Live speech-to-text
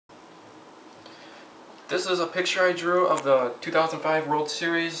This is a picture I drew of the 2005 World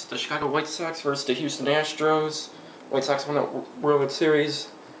Series, the Chicago White Sox versus the Houston Astros. White Sox won the World Series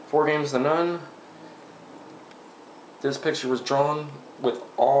 4-0. This picture was drawn with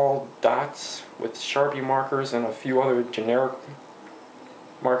all dots with Sharpie markers and a few other generic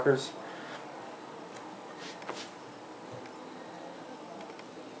markers.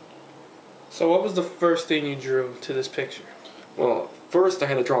 So what was the first thing you drew to this picture? Well, first I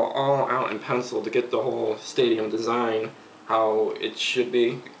had to draw all out in pencil to get the whole stadium design how it should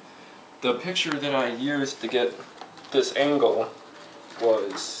be. The picture that I used to get this angle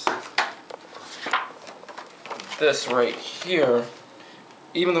was this right here.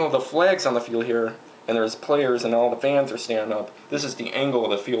 Even though the flag's on the field here and there's players and all the fans are standing up, this is the angle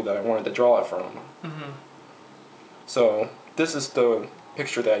of the field that I wanted to draw it from. So this is the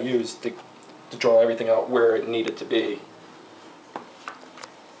picture that I used to draw everything out where it needed to be.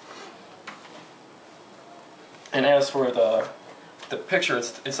 And as for the picture,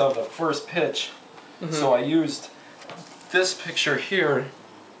 it's of the first pitch. So I used this picture here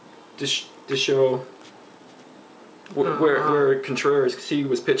to show where Contreras, he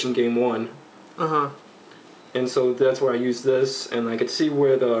was pitching game 1. And so that's where I used this, and I could see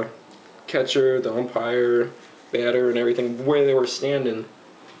where the catcher, the umpire, batter, and everything, where they were standing.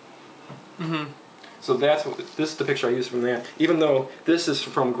 So this is the picture I used from that. Even though this is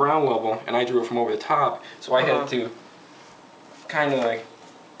from ground level and I drew it from over the top, so I had to kind of like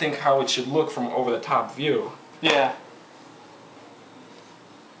think how it should look from over the top view. Yeah.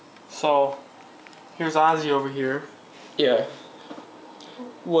 So here's Ozzy over here. Yeah.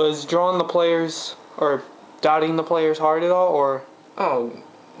 Was drawing the players or dotting the players hard at all, or? Oh,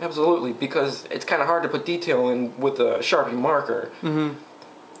 absolutely, because it's kind of hard to put detail in with a Sharpie marker.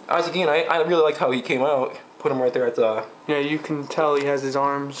 Ozzy Dean, I really liked how he came out. Put him right there at the... Yeah, you can tell he has his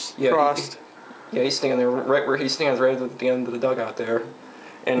arms crossed. He's standing there right where he stands, right at the end of the dugout there.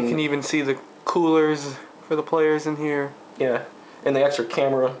 And you can even see the coolers for the players in here. Yeah, and the extra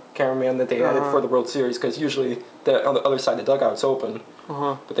cameraman that they added for the World Series, because usually on the other side of the dugout's open.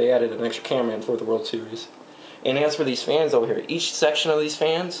 But they added an extra cameraman for the World Series. And as for these fans over here, each section of these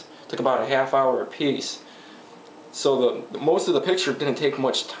fans took about a half hour apiece. So most of the picture didn't take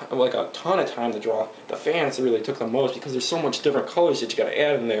much time, like a ton of time to draw. The fans really took the most because there's so much different colors that you got to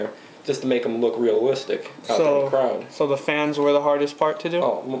add in there just to make them look realistic out there in the crowd. So the fans were the hardest part to do?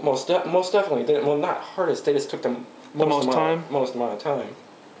 Oh, most definitely. Well, not hardest. They just took the most amount of time.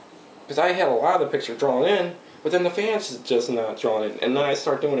 Because I had a lot of the picture drawn in, but then the fans just not drawn in, and then I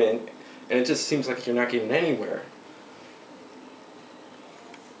start doing it, and it just seems like you're not getting anywhere.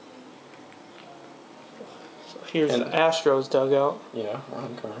 Here's the Astros dugout. Yeah,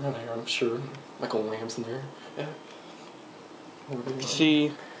 I'm sure Michael Lamb's in there. Yeah.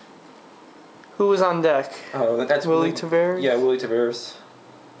 See who was on deck? Oh, that's Willie Tavares? Yeah, Willie Tavares.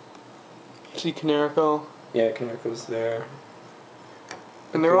 See Canerico? Yeah, Canerico's there.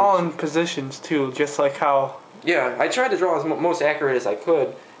 And they're all in positions too, just like how... Yeah, I tried to draw as most accurate as I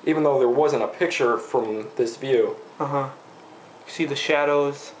could, even though there wasn't a picture from this view. You see the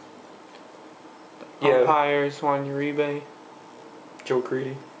shadows. Umpires, Juan Uribe, Joe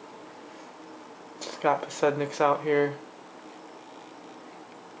Creedy. Scott Posednik's out here.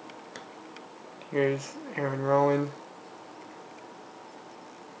 Here's Aaron Rowan,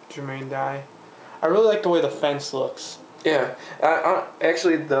 Jermaine Dye. I really like the way the fence looks. Yeah,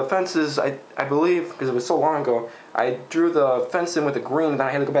 actually the fences, I believe, because it was so long ago, I drew the fence in with the green, then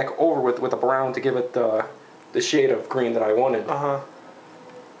I had to go back over with the brown to give it the shade of green that I wanted.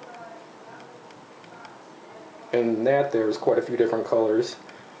 And that there's quite a few different colors,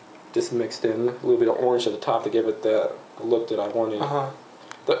 just mixed in. A little bit of orange at the top to give it the look that I wanted.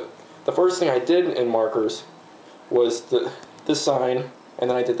 The first thing I did in markers was this sign, and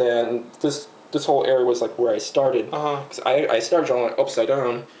then I did that, and this whole area was like where I started. Cause I started drawing it upside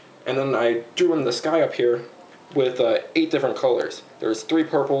down, and then I drew in the sky up here with 8 different colors. There's 3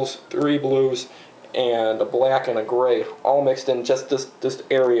 purples, 3 blues, and a black and a gray, all mixed in just this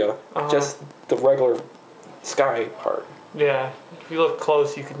area, just the regular sky part. Yeah, if you look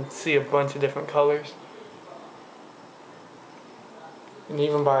close you can see a bunch of different colors. And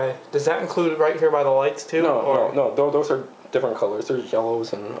even does that include right here by the lights too? No, those are different colors. There's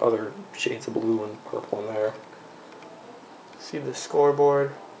yellows and other shades of blue and purple in there. See the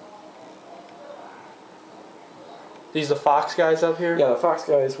scoreboard. These the Fox guys up here? Yeah, the Fox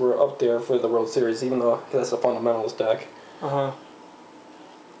guys were up there for the World Series, even though that's a fundamentals deck. But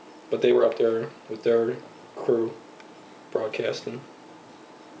they were up there with their crew broadcasting.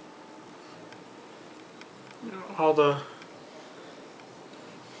 All the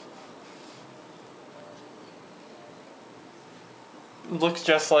looks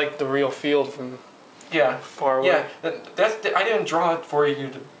just like the real field from far away. Yeah, I didn't draw it for you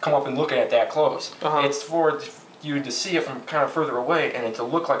to come up and look at it that close. It's for you to see it from kind of further away and it to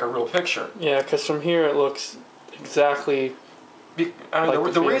look like a real picture. Yeah, because from here it looks exactly. The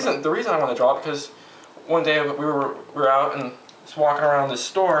reason I want to draw it because one day we were out and just walking around this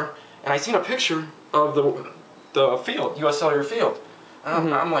store and I seen a picture of the field, U.S. Cellular Field.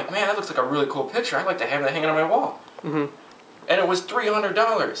 And I'm like, man, that looks like a really cool picture. I'd like to have that hanging on my wall. And it was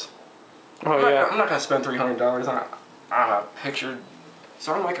 $300. Oh, I'm not gonna spend $300 on a picture.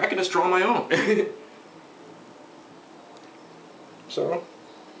 So I'm like, I can just draw my own. So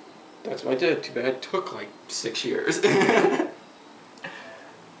that's what I did. Too bad it took like 6 years.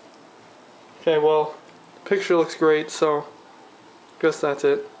 Okay, well, the picture looks great, so guess that's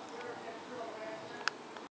it.